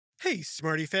Hey,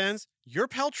 Smarty fans, your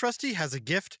pal Trusty has a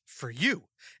gift for you.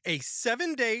 A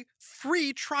 7-day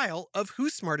free trial of Who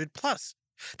Smarted Plus.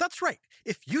 That's right.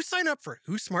 If you sign up for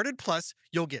Who Smarted Plus,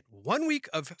 you'll get 1 week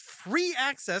of free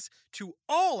access to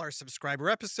all our subscriber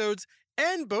episodes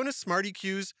and bonus Smarty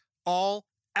Cues, all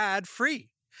ad-free.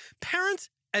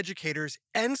 Parents, educators,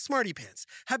 and Smarty Pants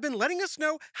have been letting us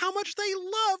know how much they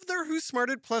love their Who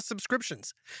Smarted Plus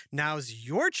subscriptions. Now's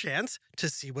your chance to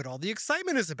see what all the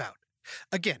excitement is about.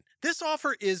 Again, this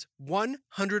offer is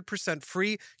 100%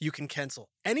 free. You can cancel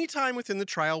anytime within the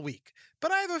trial week.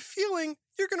 But I have a feeling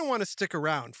you're going to want to stick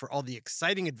around for all the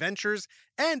exciting adventures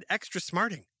and extra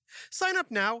smarting. Sign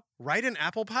up now right in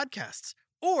Apple Podcasts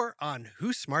or on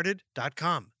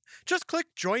whosmarted.com. Just click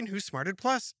Join Who Smarted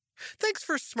Plus. Thanks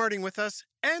for smarting with us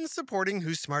and supporting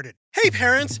Who Smarted. Hey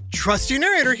parents, Trusty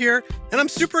Narrator here, and I'm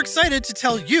super excited to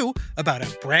tell you about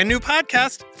a brand new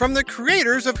podcast from the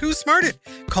creators of Who Smarted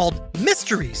called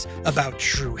Mysteries About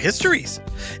True Histories.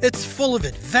 It's full of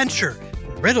adventure,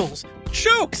 riddles,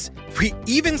 jokes. We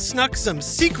even snuck some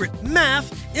secret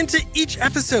math into each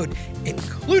episode,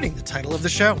 including the title of the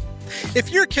show. If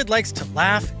your kid likes to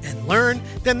laugh and learn,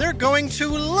 then they're going to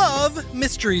love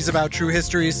Mysteries About True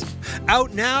Histories.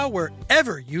 Out now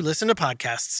wherever you listen to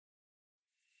podcasts.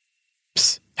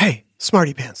 Psst. Hey,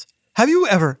 Smarty Pants. Have you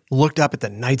ever looked up at the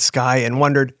night sky and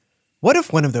wondered, what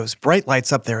if one of those bright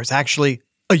lights up there is actually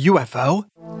a UFO?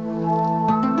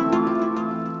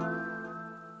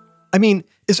 I mean,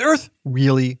 is Earth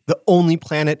really the only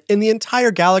planet in the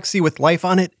entire galaxy with life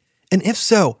on it? And if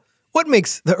so, what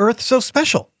makes the Earth so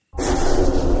special?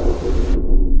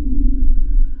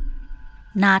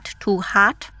 Not too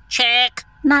hot? Check.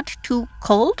 Not too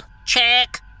cold?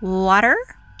 Check. Water?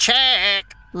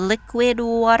 Check. Liquid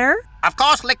water? Of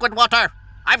course, liquid water.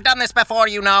 I've done this before,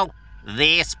 you know.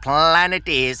 This planet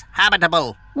is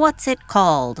habitable. What's it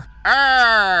called?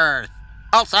 Earth.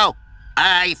 Also,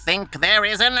 I think there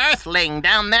is an Earthling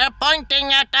down there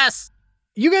pointing at us.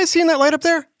 You guys seen that light up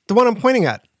there? The one I'm pointing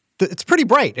at. It's pretty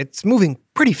bright. It's moving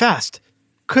pretty fast.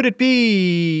 Could it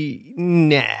be...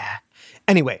 Nah.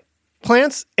 Anyway,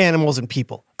 plants, animals, and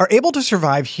people are able to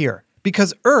survive here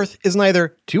because Earth is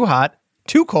neither too hot,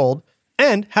 too cold,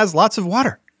 and has lots of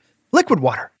water. Liquid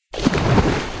water.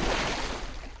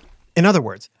 In other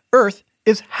words, Earth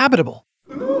is habitable.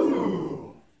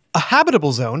 Ooh. A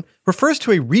habitable zone refers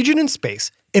to a region in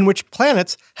space in which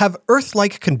planets have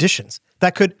Earth-like conditions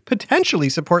that could potentially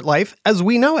support life as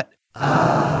we know it.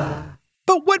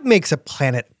 But what makes a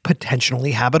planet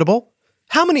potentially habitable?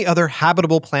 How many other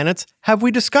habitable planets have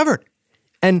we discovered?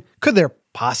 And could there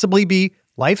possibly be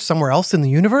life somewhere else in the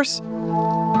universe?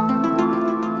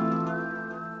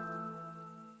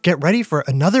 Get ready for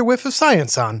another whiff of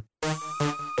science on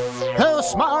Who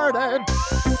Smarted?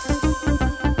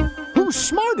 Who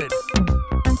Smarted?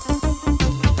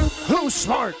 Who's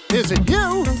smart? Is it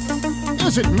you?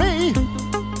 Is it me?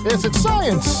 Is it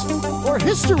science or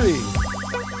history?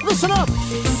 Listen up,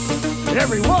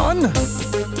 everyone.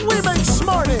 We make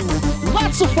smarting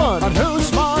lots of fun on Who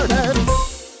Smarted.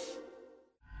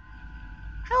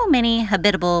 How many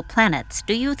habitable planets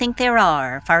do you think there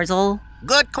are, Farzal?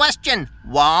 Good question,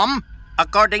 Wom.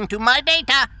 According to my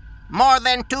data, more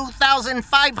than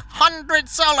 2,500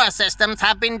 solar systems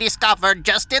have been discovered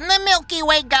just in the Milky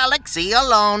Way galaxy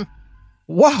alone.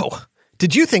 Whoa!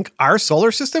 Did you think our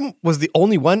solar system was the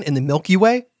only one in the Milky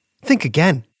Way? Think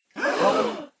again.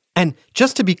 And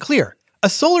just to be clear, a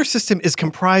solar system is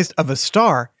comprised of a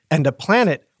star and a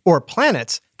planet or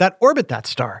planets that orbit that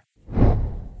star.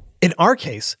 In our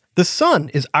case, the sun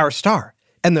is our star,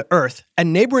 and the Earth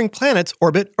and neighboring planets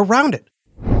orbit around it.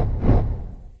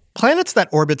 Planets that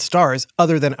orbit stars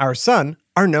other than our sun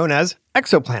are known as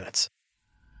exoplanets.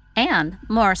 And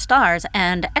more stars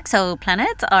and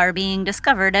exoplanets are being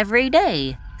discovered every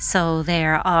day. So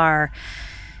there are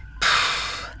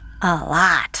a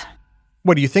lot.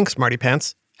 What do you think, Smarty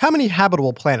Pants? How many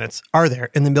habitable planets are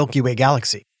there in the Milky Way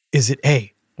galaxy? Is it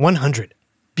A, 100,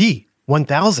 B,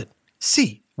 1,000,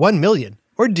 C, 1 million,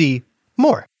 or D,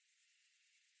 more?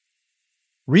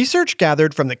 Research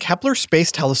gathered from the Kepler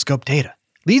Space Telescope data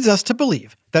leads us to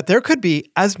believe that there could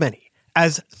be as many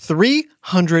as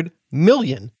 300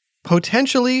 million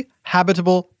potentially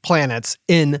habitable planets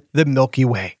in the Milky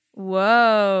Way.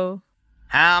 Whoa.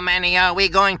 How many are we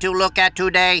going to look at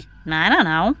today? I don't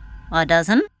know. A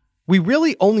dozen? We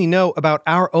really only know about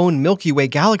our own Milky Way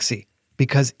galaxy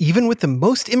because even with the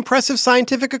most impressive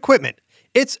scientific equipment,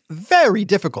 it's very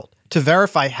difficult to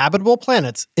verify habitable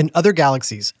planets in other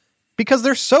galaxies because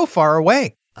they're so far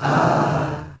away.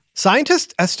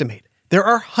 Scientists estimate there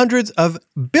are hundreds of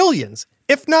billions,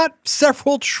 if not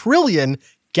several trillion,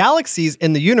 galaxies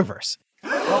in the universe.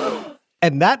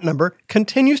 And that number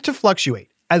continues to fluctuate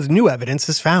as new evidence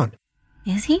is found.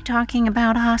 Is he talking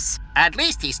about us? At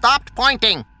least he stopped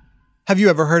pointing. Have you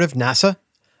ever heard of NASA?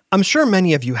 I'm sure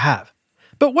many of you have.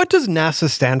 But what does NASA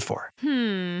stand for?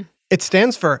 It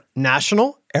stands for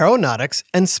National Aeronautics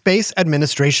and Space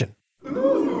Administration.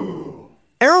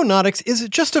 Aeronautics is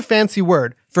just a fancy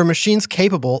word for machines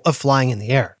capable of flying in the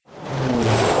air.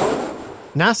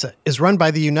 NASA is run by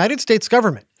the United States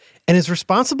government and is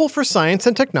responsible for science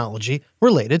and technology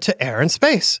related to air and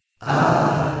space.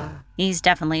 He's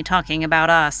definitely talking about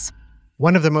us.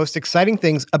 One of the most exciting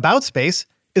things about space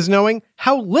is knowing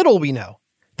how little we know.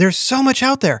 There's so much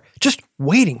out there just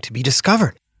waiting to be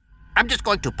discovered. I'm just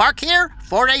going to park here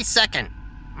for a second.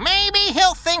 Maybe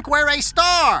he'll think we're a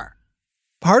star.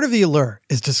 Part of the allure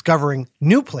is discovering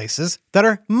new places that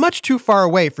are much too far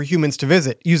away for humans to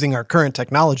visit using our current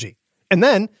technology, and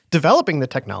then developing the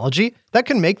technology that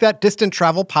can make that distant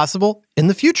travel possible in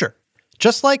the future,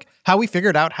 just like how we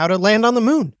figured out how to land on the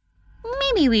moon.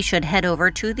 Maybe we should head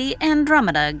over to the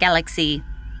Andromeda Galaxy.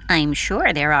 I'm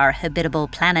sure there are habitable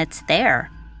planets there.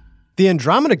 The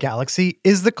Andromeda Galaxy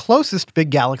is the closest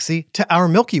big galaxy to our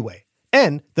Milky Way,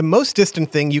 and the most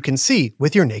distant thing you can see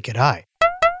with your naked eye.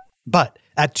 But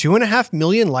at 2.5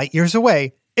 million light years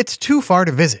away, it's too far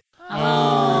to visit.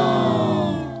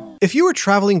 If you were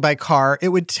traveling by car, it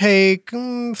would take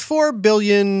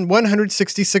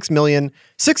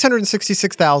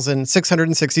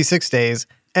 4,166,666,666 days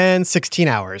and 16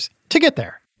 hours to get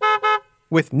there,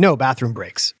 with no bathroom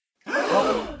breaks.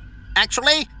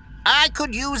 Actually, I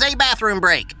could use a bathroom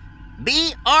break.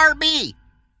 BRB.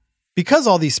 Because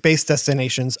all these space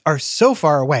destinations are so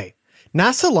far away,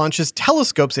 NASA launches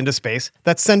telescopes into space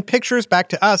that send pictures back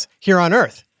to us here on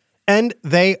Earth. And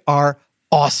they are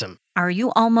awesome. Are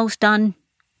you almost done?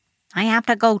 I have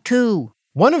to go too.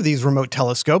 One of these remote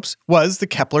telescopes was the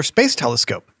Kepler Space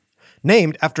Telescope,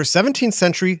 named after 17th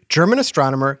century German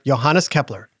astronomer Johannes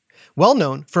Kepler, well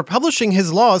known for publishing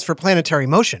his laws for planetary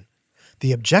motion.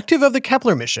 The objective of the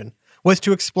Kepler mission was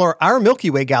to explore our Milky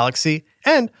Way galaxy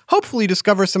and hopefully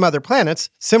discover some other planets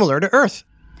similar to Earth.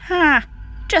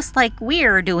 Just like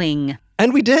we're doing.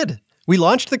 And we did. We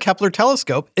launched the Kepler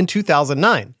telescope in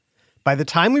 2009. By the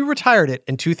time we retired it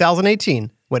in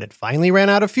 2018, when it finally ran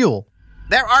out of fuel,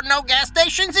 There are no gas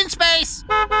stations in space.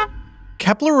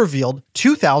 Kepler revealed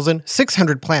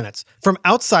 2,600 planets from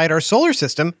outside our solar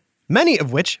system, many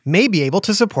of which may be able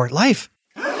to support life.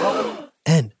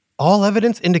 And all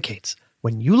evidence indicates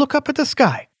when you look up at the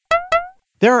sky,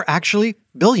 there are actually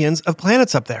billions of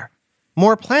planets up there.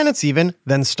 More planets even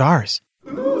than stars.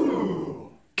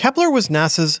 Kepler was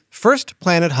NASA's first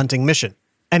planet hunting mission,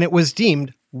 and it was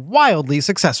deemed wildly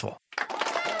successful.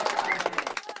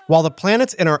 While the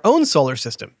planets in our own solar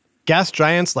system, gas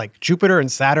giants like Jupiter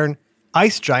and Saturn,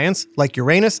 ice giants like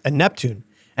Uranus and Neptune,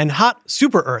 and hot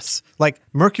super-Earths like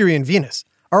Mercury and Venus,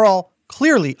 are all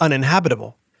clearly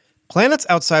uninhabitable, planets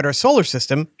outside our solar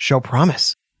system show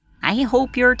promise. I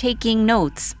hope you're taking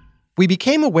notes. We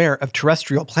became aware of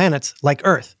terrestrial planets like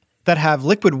Earth that have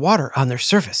liquid water on their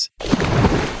surface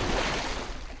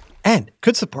and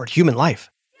could support human life.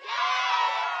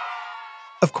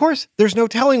 Of course, there's no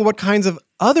telling what kinds of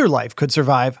other life could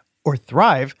survive or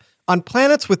thrive on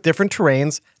planets with different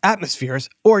terrains, atmospheres,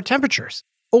 or temperatures,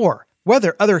 or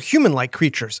whether other human-like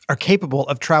creatures are capable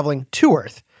of traveling to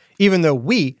Earth, even though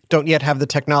we don't yet have the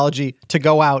technology to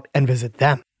go out and visit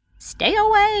them. Stay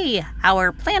away!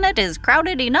 Our planet is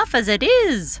crowded enough as it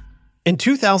is. In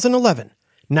 2011,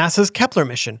 NASA's Kepler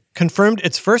mission confirmed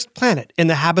its first planet in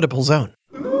the habitable zone.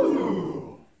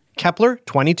 Kepler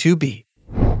 22b.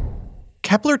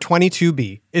 Kepler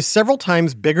 22b is several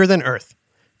times bigger than Earth,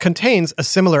 contains a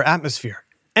similar atmosphere,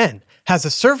 and has a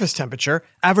surface temperature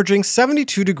averaging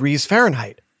 72 degrees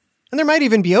Fahrenheit. And there might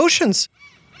even be oceans.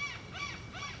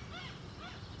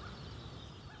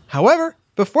 However,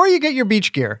 before you get your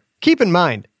beach gear, keep in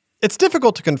mind, it's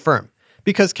difficult to confirm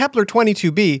because Kepler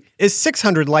 22b is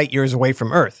 600 light years away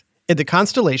from Earth in the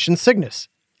constellation Cygnus,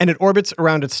 and it orbits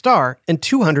around its star in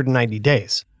 290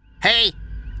 days. Hey,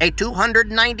 a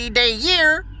 290-day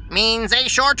year means a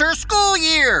shorter school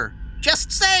year.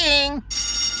 Just saying.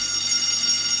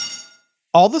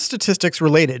 All the statistics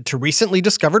related to recently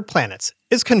discovered planets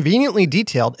is conveniently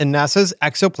detailed in NASA's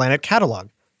Exoplanet Catalog,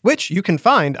 which you can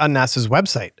find on NASA's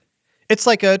website. It's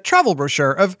like a travel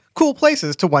brochure of cool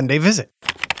places to one day visit.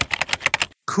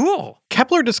 Cool.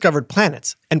 Kepler discovered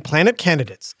planets and planet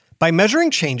candidates by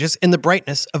measuring changes in the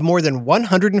brightness of more than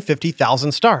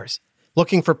 150,000 stars,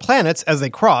 looking for planets as they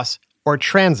cross, or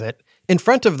transit, in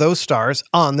front of those stars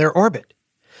on their orbit.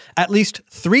 At least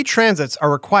 3 transits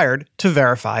are required to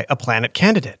verify a planet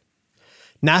candidate.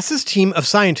 NASA's team of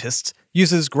scientists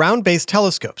uses ground-based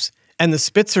telescopes and the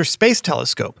Spitzer Space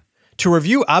Telescope to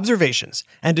review observations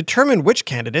and determine which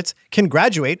candidates can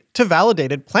graduate to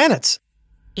validated planets.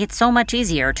 It's so much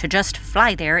easier to just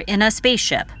fly there in a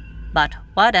spaceship. But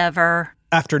whatever.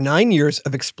 After 9 years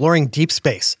of exploring deep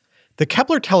space, the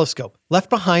Kepler telescope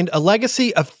left behind a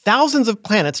legacy of thousands of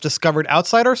planets discovered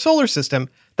outside our solar system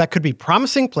that could be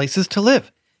promising places to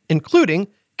live, including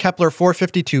Kepler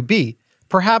 452b,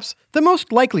 perhaps the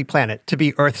most likely planet to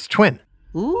be Earth's twin.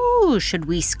 Ooh, should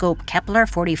we scope Kepler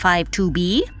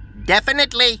 45-2b?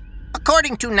 Definitely.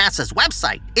 According to NASA's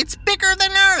website, it's bigger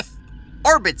than Earth.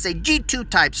 Orbits a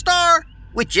G2-type star,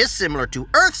 which is similar to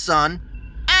Earth's sun,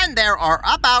 and there are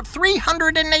about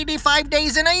 385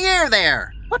 days in a year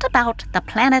there. What about the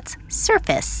planet's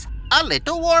surface? A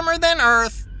little warmer than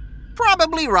Earth,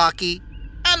 probably rocky,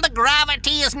 and the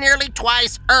gravity is nearly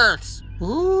twice Earth's.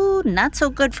 Ooh, not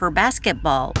so good for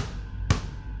basketball.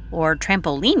 Or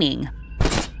trampolining.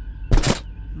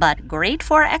 But great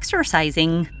for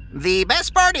exercising. The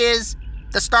best part is,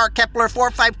 the star Kepler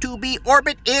 452b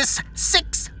orbit is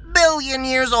 6 billion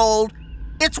years old.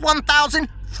 It's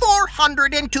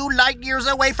 1,402 light years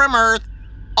away from Earth,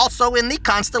 also in the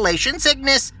constellation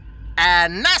Cygnus,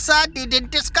 and NASA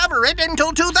didn't discover it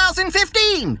until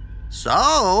 2015.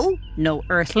 So, No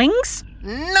Earthlings?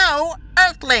 no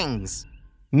Earthlings.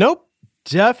 Nope,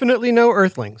 definitely no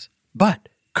Earthlings. But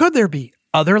could there be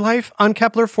other life on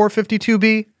Kepler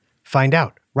 452b? Find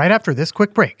out right after this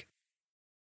quick break.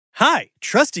 Hi,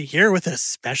 Trusty here with a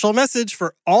special message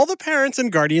for all the parents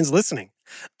and guardians listening.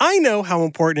 I know how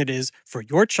important it is for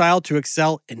your child to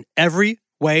excel in every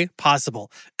way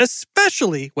possible,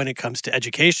 especially when it comes to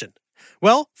education.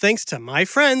 Well, thanks to my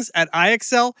friends at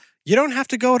IXL, you don't have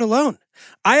to go it alone.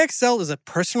 IXL is a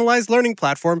personalized learning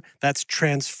platform that's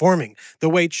transforming the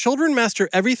way children master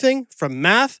everything from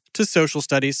math to social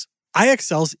studies.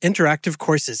 IXL's interactive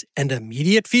courses and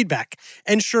immediate feedback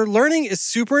ensure learning is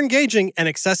super engaging and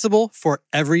accessible for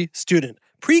every student,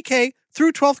 pre-K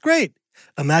through 12th grade.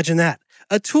 Imagine that,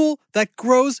 a tool that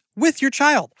grows with your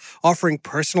child, offering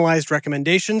personalized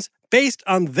recommendations based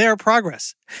on their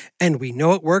progress. And we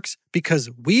know it works because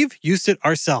we've used it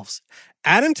ourselves.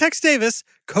 Adam Tex Davis,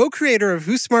 co-creator of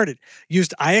Who Smarted,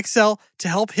 used IXL to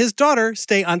help his daughter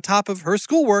stay on top of her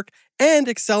schoolwork and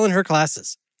excel in her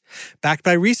classes. Backed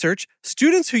by research,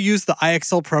 students who use the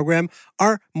IXL program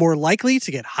are more likely to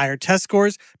get higher test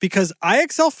scores because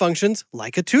IXL functions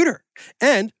like a tutor.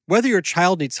 And whether your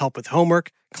child needs help with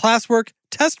homework, classwork,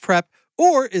 test prep,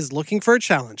 or is looking for a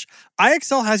challenge,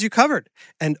 IXL has you covered,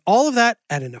 and all of that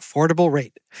at an affordable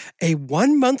rate. A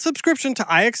 1-month subscription to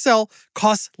IXL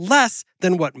costs less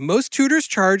than what most tutors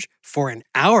charge for an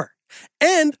hour.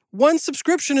 And one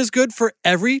subscription is good for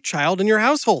every child in your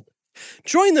household.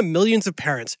 Join the millions of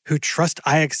parents who trust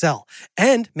IXL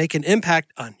and make an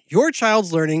impact on your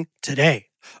child's learning today.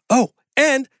 Oh,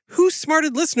 and Who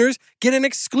Smarted listeners get an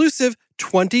exclusive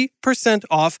 20%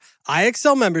 off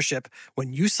IXL membership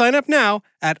when you sign up now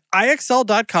at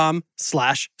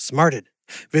IXL.com/smarted.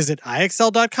 Visit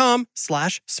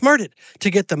IXL.com/smarted to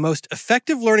get the most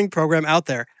effective learning program out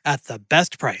there at the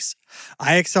best price.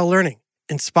 IXL Learning.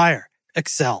 Inspire.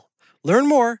 Excel. Learn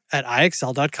more at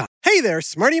IXL.com. Hey there,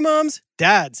 smarty moms,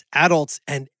 dads, adults,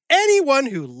 and anyone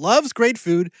who loves great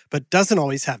food but doesn't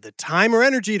always have the time or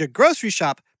energy to grocery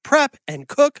shop, prep, and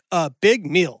cook a big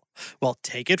meal. Well,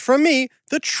 take it from me,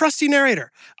 the trusty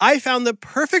narrator. I found the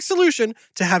perfect solution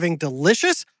to having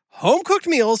delicious, home-cooked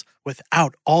meals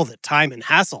without all the time and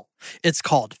hassle. It's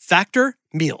called Factor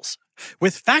Meals.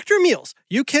 With Factor Meals,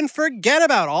 you can forget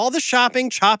about all the shopping,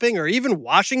 chopping, or even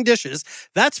washing dishes.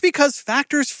 That's because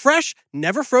Factor's fresh,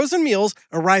 never frozen meals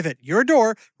arrive at your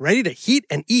door ready to heat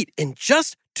and eat in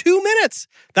just 2 minutes.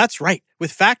 That's right.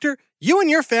 With Factor, you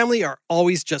and your family are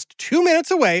always just 2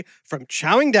 minutes away from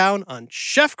chowing down on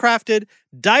chef-crafted,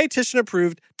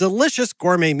 dietitian-approved, delicious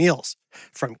gourmet meals.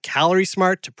 From Calorie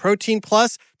Smart to Protein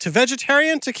Plus to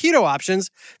vegetarian to keto options,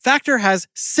 Factor has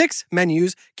 6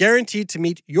 menus guaranteed to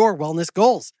meet your wellness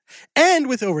goals. And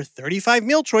with over 35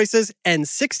 meal choices and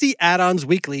 60 add-ons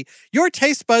weekly, your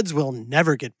taste buds will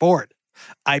never get bored.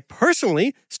 I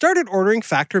personally started ordering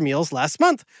Factor meals last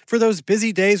month for those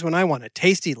busy days when I want a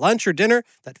tasty lunch or dinner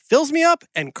that fills me up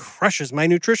and crushes my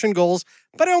nutrition goals,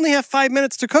 but I only have 5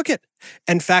 minutes to cook it.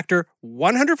 And Factor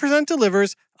 100%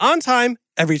 delivers on time,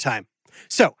 every time.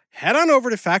 So head on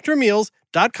over to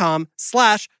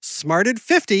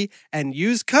factormeals.com/smarted50 and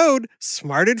use code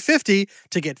SMARTED50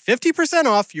 to get 50%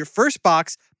 off your first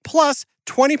box plus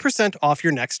 20% off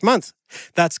your next month.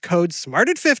 That's code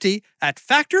SMARTED50 at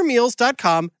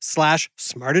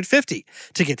factormeals.com/smarted50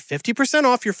 to get 50%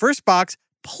 off your first box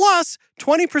plus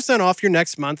 20% off your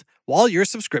next month while your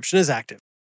subscription is active.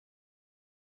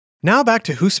 Now back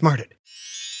to Who Smarted.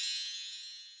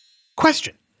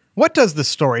 Question: what does the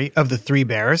story of the 3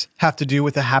 bears have to do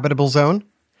with the habitable zone?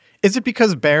 Is it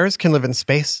because bears can live in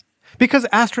space? Because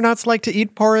astronauts like to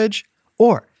eat porridge?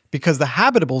 Or because the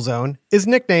habitable zone is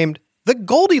nicknamed the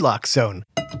Goldilocks zone?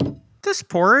 This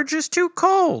porridge is too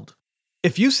cold.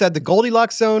 If you said the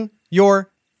Goldilocks zone,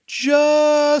 you're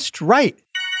just right.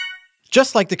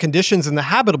 Just like the conditions in the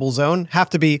habitable zone have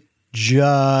to be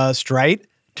just right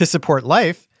to support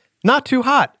life, not too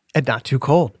hot and not too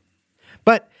cold.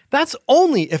 But that's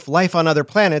only if life on other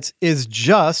planets is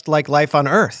just like life on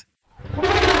Earth.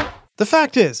 The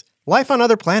fact is, life on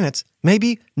other planets may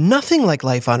be nothing like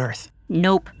life on Earth.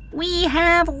 Nope. We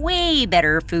have way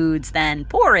better foods than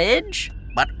porridge.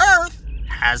 But Earth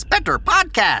has better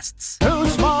podcasts. Who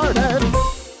Smarted?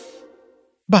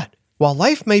 But while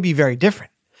life may be very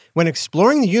different, when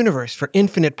exploring the universe for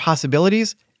infinite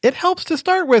possibilities, it helps to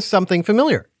start with something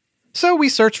familiar. So we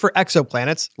search for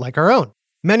exoplanets like our own.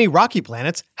 Many rocky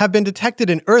planets have been detected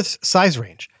in Earth's size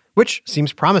range, which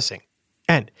seems promising.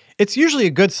 And it's usually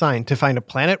a good sign to find a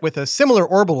planet with a similar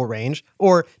orbital range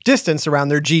or distance around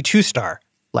their G2 star,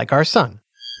 like our Sun.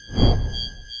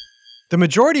 The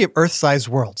majority of Earth-sized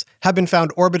worlds have been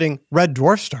found orbiting red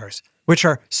dwarf stars, which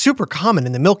are super common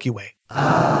in the Milky Way.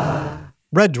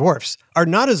 Red dwarfs are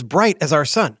not as bright as our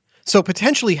Sun, so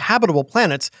potentially habitable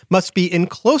planets must be in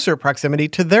closer proximity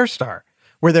to their star,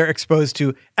 where they're exposed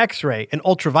to X-ray and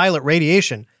ultraviolet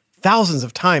radiation thousands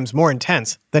of times more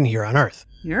intense than here on Earth.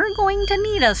 You're going to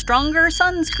need a stronger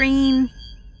sunscreen.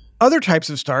 Other types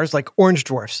of stars, like orange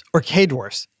dwarfs or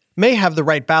K-dwarfs, may have the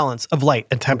right balance of light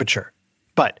and temperature.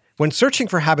 But when searching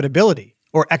for habitability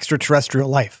or extraterrestrial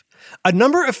life, a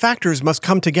number of factors must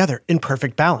come together in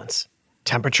perfect balance: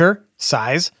 temperature,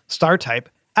 size, star type,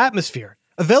 atmosphere,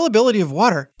 availability of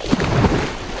water,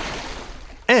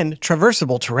 and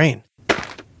traversable terrain.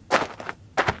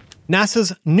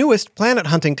 NASA's newest planet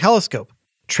hunting telescope,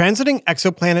 Transiting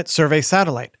Exoplanet Survey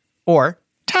Satellite, or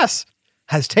TESS,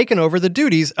 has taken over the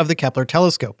duties of the Kepler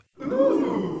telescope,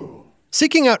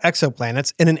 seeking out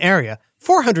exoplanets in an area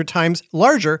 400 times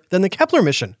larger than the Kepler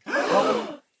mission.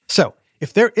 So,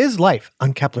 if there is life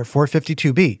on Kepler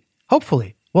 452b,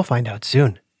 hopefully we'll find out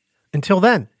soon. Until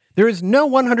then, there is no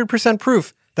 100%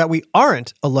 proof that we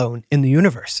aren't alone in the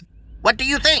universe. What do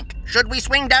you think? Should we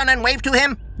swing down and wave to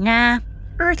him? Nah,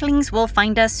 Earthlings will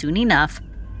find us soon enough.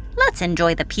 Let's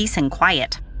enjoy the peace and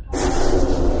quiet.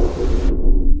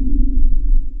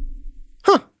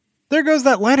 Huh, there goes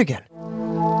that light again.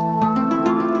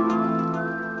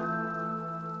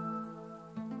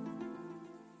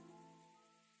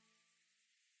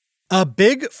 A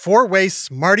big 4-way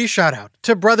Smarty shout-out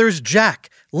to brothers Jack,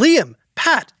 Liam,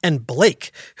 Pat, and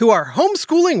Blake, who are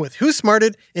homeschooling with Who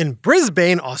Smarted in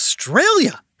Brisbane,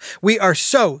 Australia. We are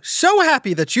so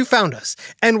happy that you found us,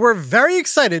 and we're very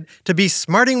excited to be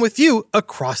smarting with you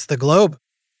across the globe.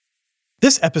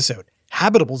 This episode,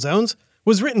 Habitable Zones,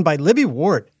 was written by Libby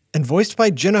Ward and voiced by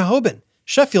Jenna Hoban,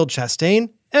 Sheffield Chastain,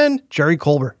 and Jerry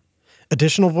Colbert.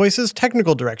 Additional voices,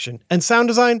 technical direction, and sound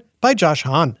design by Josh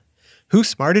Hahn. Who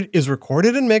Smarted is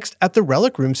recorded and mixed at the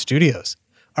Relic Room Studios.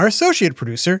 Our associate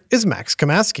producer is Max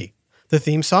Kamaski. The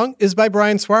theme song is by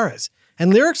Brian Suarez,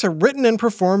 and lyrics are written and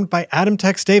performed by Adam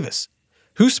Tex Davis.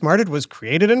 Who Smarted was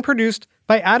created and produced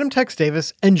by Adam Tex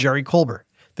Davis and Jerry Colbert.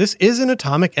 This is an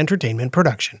Atomic Entertainment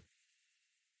production.